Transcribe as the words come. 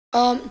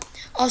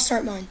I'll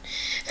start mine.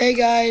 Hey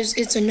guys,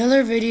 it's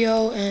another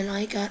video and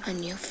I got a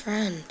new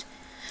friend.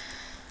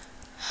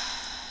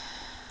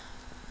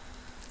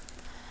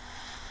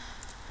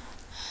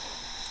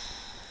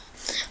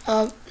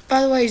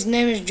 By the way, his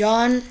name is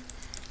John.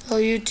 He'll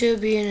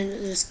YouTube be in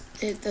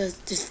the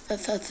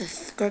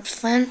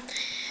description,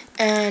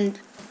 and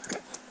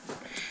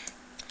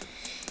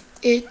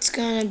it's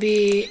gonna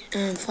be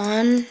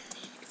fun.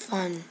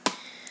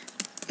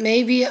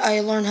 Maybe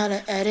I learn how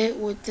to edit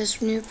with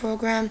this new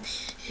program.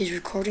 His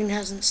recording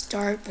hasn't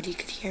started, but he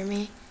could hear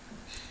me.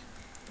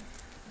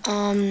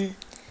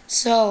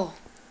 So,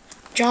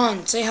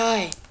 John, say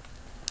hi.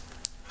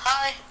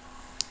 Hi.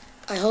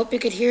 I hope you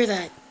could hear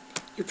that.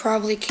 You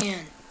probably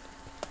can.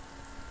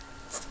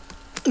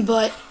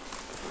 But,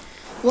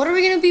 what are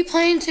we going to be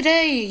playing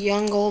today,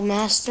 young old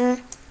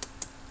master?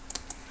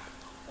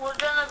 We're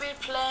gonna be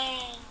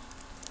playing,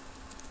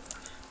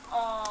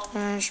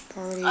 Smash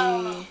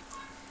Party.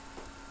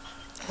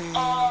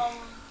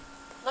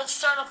 let's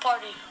start a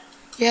party.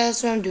 Yeah,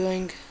 that's what I'm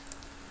doing.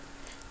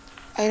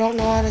 I don't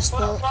know how to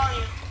spell. What are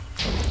you?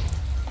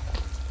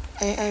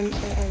 I'm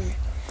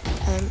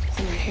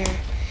right here.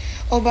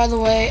 Oh, by the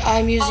way,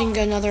 I'm using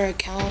another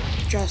account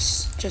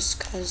just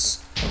cause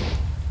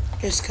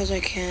I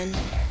can.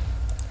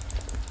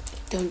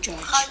 Don't judge.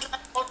 Hi guys,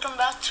 welcome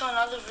back to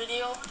another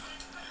video.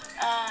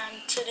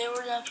 And today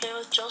we're gonna play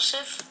with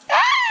Joseph.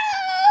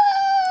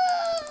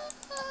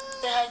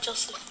 Say hi,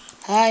 Joseph.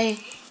 Hi.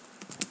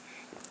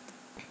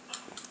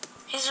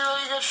 He's a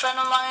really good friend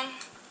of mine.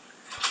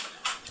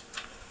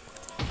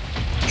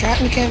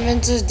 Trying to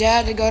convince his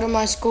dad to go to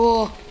my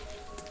school.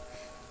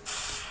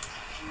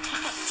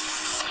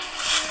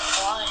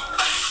 Why?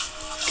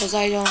 Because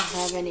I don't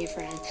have any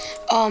friends.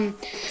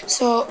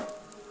 So,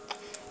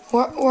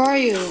 where are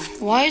you?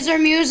 Why is there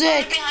music?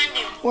 Right behind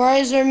you. Where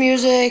is there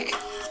music?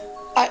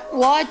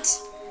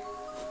 What?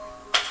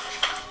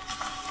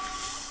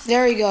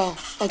 There we go.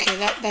 Okay,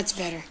 that's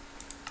better.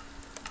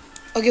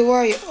 Okay, where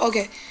are you?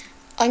 Okay,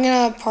 I'm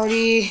gonna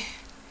party.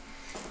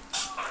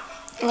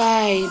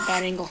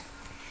 Bad angle.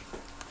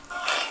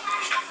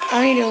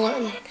 I need to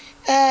learn.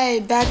 Hey,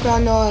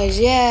 background noise.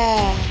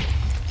 Yeah.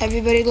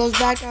 Everybody loves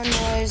background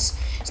noise.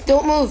 Just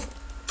don't move.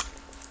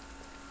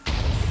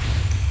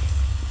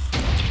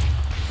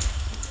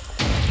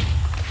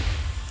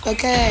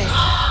 Okay.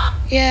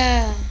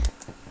 Yeah.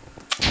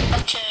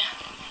 Okay.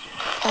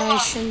 I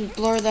shouldn't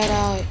blur that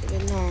out,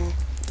 but no.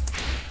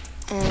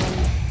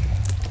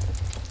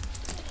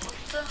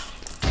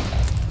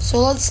 So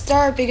let's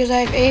start because I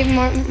have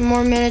 8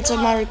 more minutes of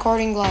my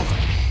recording left.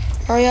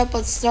 Hurry up,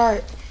 let's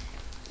start.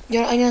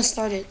 I'm gonna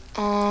start it.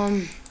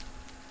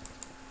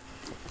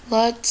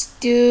 Let's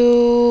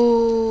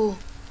do.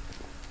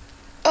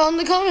 In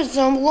the comments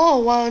down below,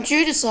 why don't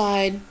you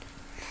decide?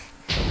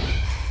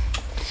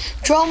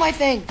 Draw my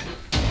thing.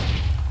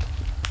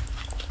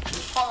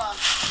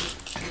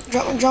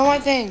 Hold on. Draw my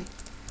thing.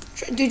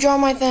 Draw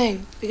my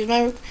thing because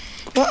I'm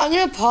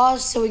gonna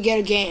pause so we get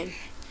a game.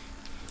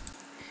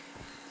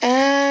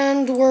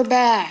 And we're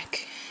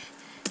back.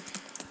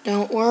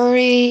 Don't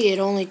worry, it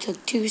only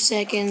took 2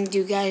 seconds.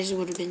 You guys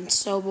would have been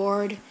so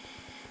bored.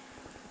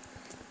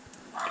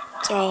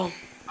 So,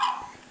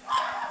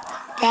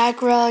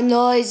 background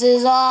noise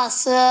is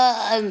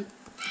awesome.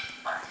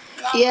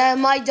 Yeah,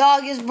 my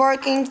dog is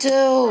barking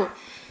too.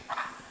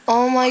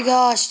 Oh my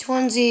gosh,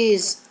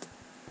 twinsies.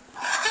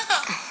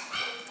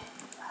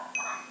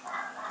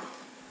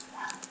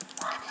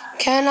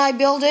 Can I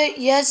build it?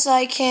 Yes,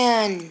 I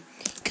can.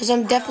 Because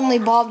I'm definitely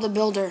Bob the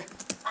Builder.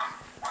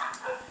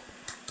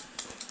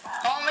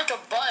 I'll make a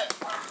butt.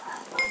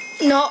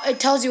 No,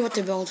 it tells you what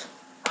to build.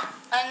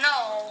 I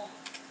know.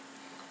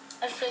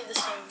 I play this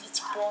game. It's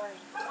boring.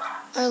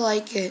 I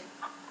like it.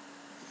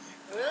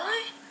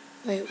 Really?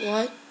 Wait,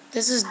 what?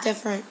 This is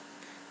different.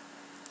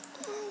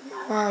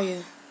 Where are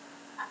you?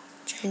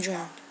 Change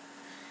around.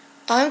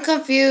 I'm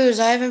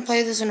confused. I haven't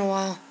played this in a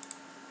while.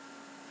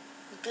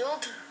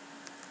 Build.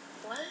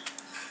 What?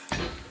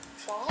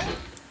 Fall?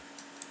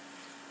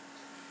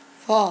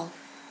 Fall.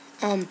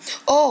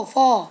 Oh,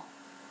 fall.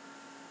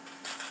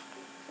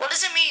 What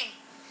does it mean?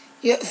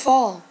 Yeah,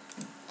 fall.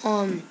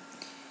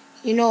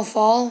 You know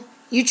fall?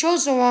 You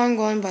chose the wrong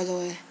one, by the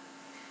way.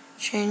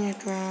 Change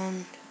the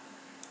ground.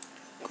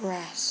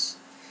 Grass.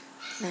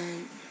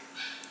 Then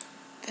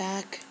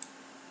back.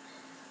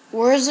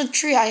 Where's the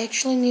tree? I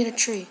actually need a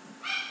tree.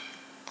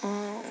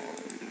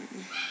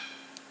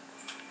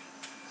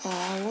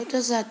 What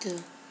does that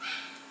do?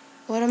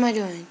 What am I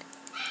doing?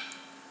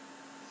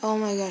 Oh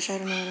my gosh, I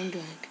don't know what I'm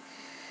doing.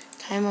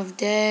 Time of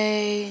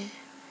day,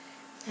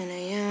 9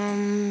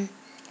 a.m.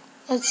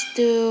 Let's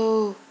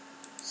do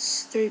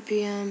 3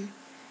 p.m.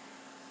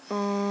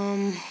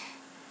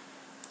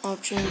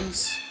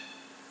 Options.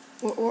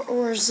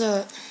 Where's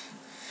the...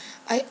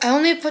 I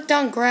only put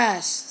down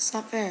grass. It's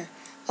not fair.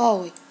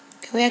 Oh, wait.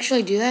 Can we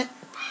actually do that?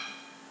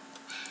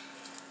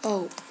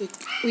 Oh,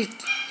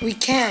 we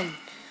can.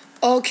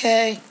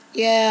 Okay,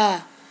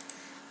 yeah.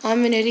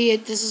 I'm an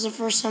idiot. This is the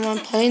first time I'm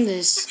playing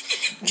this.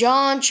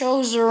 John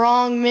chose the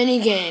wrong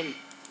minigame.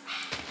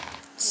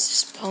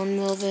 bone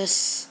meal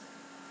this.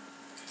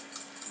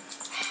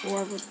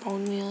 Whoever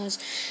bone meal is.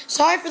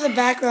 Sorry for the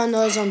background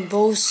noise on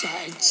both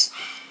sides.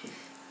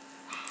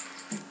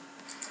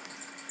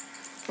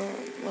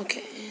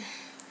 Okay.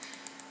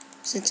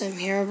 Since I'm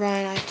here,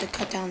 Brian, I have to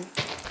cut down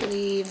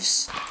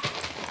leaves.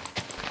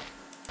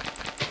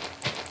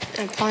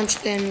 And punch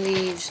them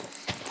leaves.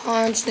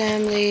 Punch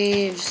them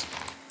leaves.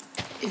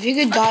 If you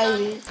could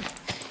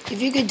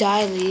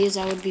dye leaves,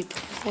 that would be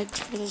perfect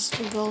for this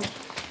build.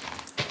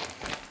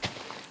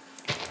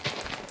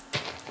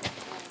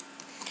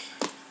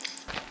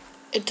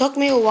 It took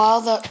me a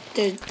while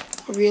to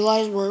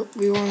realize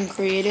we weren't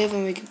creative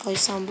and we could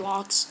place some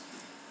blocks.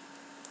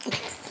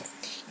 Okay,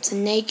 it's a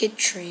naked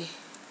tree.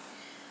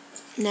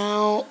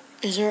 Now,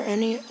 is there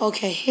any?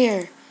 Okay,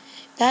 here.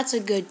 That's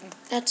good.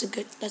 This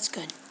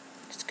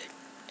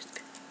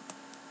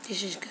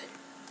is good.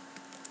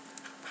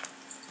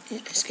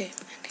 Escape.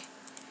 Okay.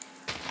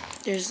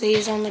 There's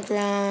leaves on the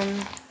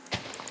ground.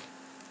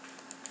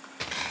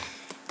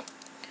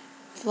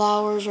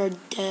 Flowers are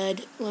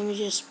dead. Let me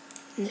just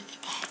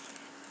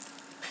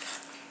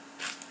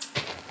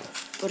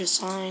put a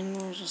sign.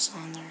 Where's the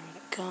sign? There we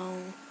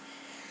go.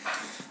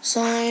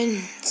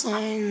 Sign.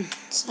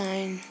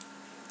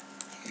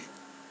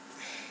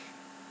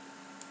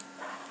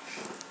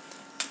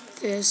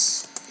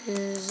 This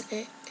is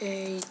a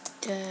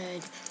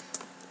dead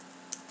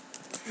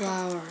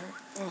flower.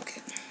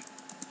 Okay.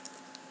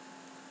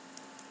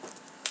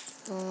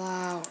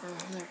 Flower.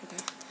 There we go.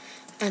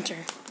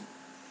 Enter.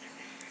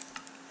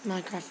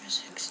 Minecraft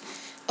physics.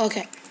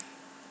 Okay.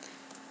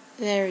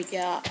 There we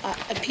go.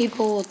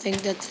 People will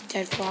think that's a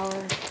dead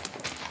flower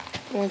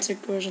once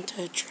it grows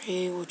into a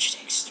tree, which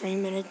takes 3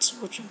 minutes,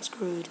 which I'm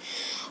screwed.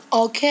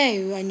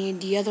 Okay, I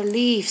need the other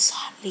leaves.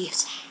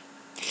 Leaves.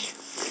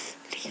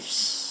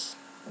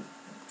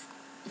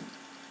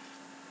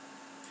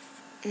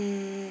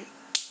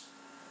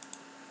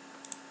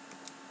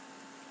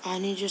 I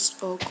need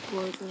just oak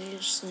wood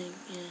leaves.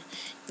 Yeah.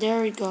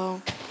 There we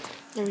go.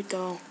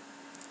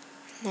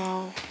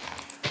 Now.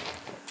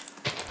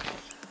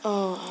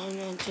 Oh, I'm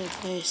into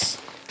place.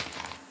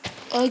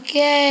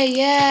 Okay,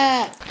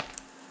 yeah.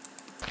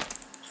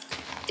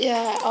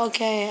 Yeah,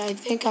 okay, I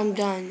think I'm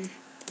done.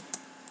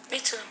 Me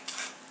too.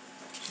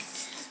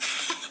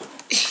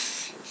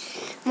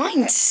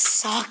 Mine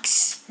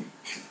sucks.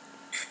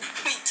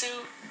 Me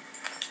too.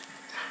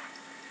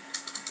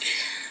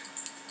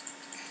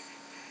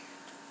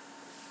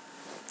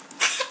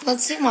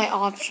 Let's see my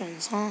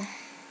options, huh?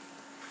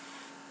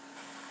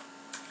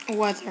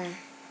 Weather.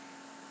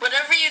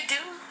 Whatever you do,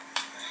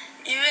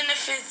 even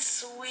if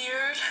it's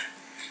weird,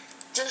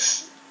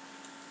 just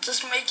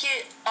make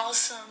it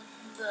awesome.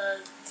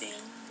 The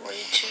thing where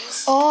you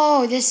choose.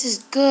 Oh, this is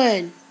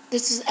good.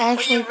 This is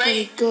actually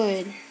pretty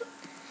good.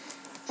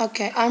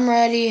 Okay, I'm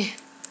ready.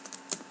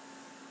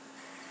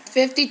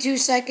 52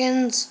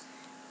 seconds.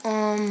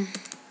 Can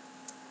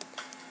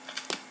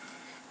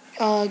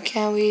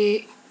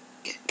we...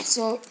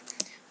 So,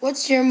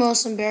 what's your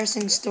most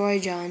embarrassing story,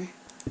 John?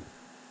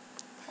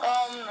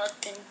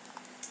 Nothing.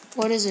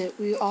 What is it?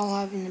 We all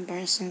have an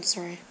embarrassing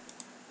story.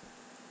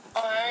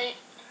 Alright.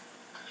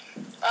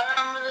 I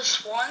remember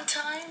this one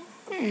time.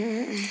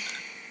 And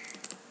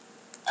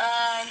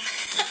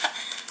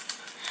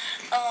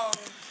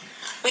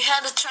we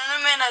had a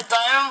tournament at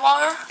Diamond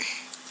Bar.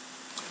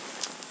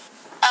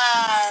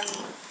 And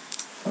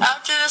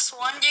after this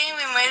one game,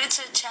 we made it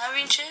to the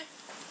championship.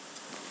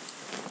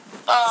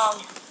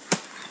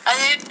 I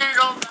needed to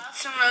go to the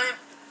bathroom really.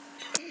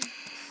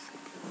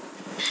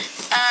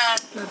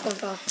 And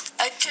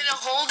I couldn't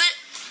hold it.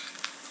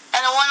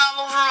 And I went all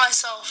over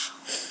myself.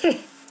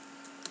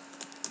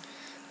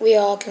 We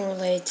all can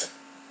relate.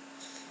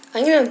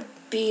 I'm gonna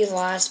be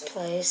last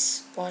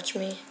place. Watch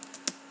me.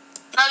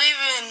 Not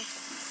even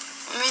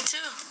me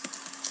too.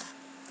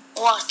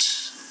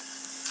 Watch.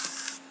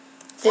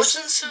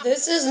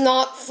 This is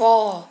not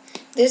fall.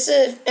 This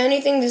is, if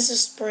anything, this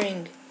is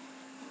spring.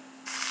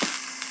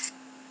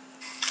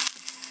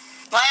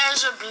 My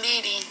eyes are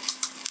bleeding.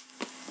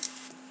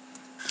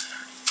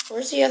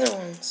 Where's the other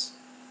ones?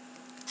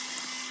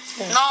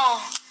 Yeah.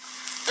 No,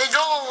 they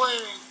go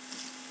away.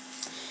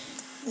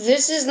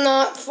 This is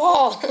not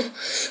fall.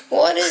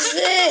 What is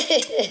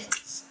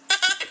this?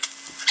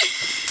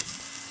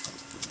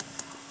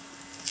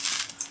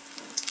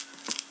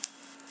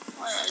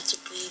 My eyes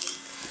are bleeding.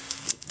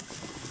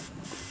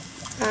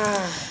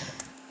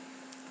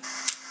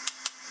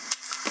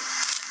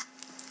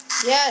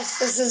 Yes,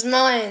 this is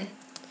mine.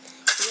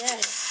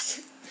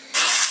 Yes.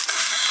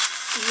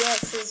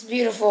 Yes, it's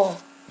beautiful.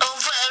 Oh,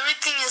 but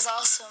everything is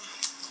awesome.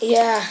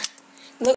 Yeah.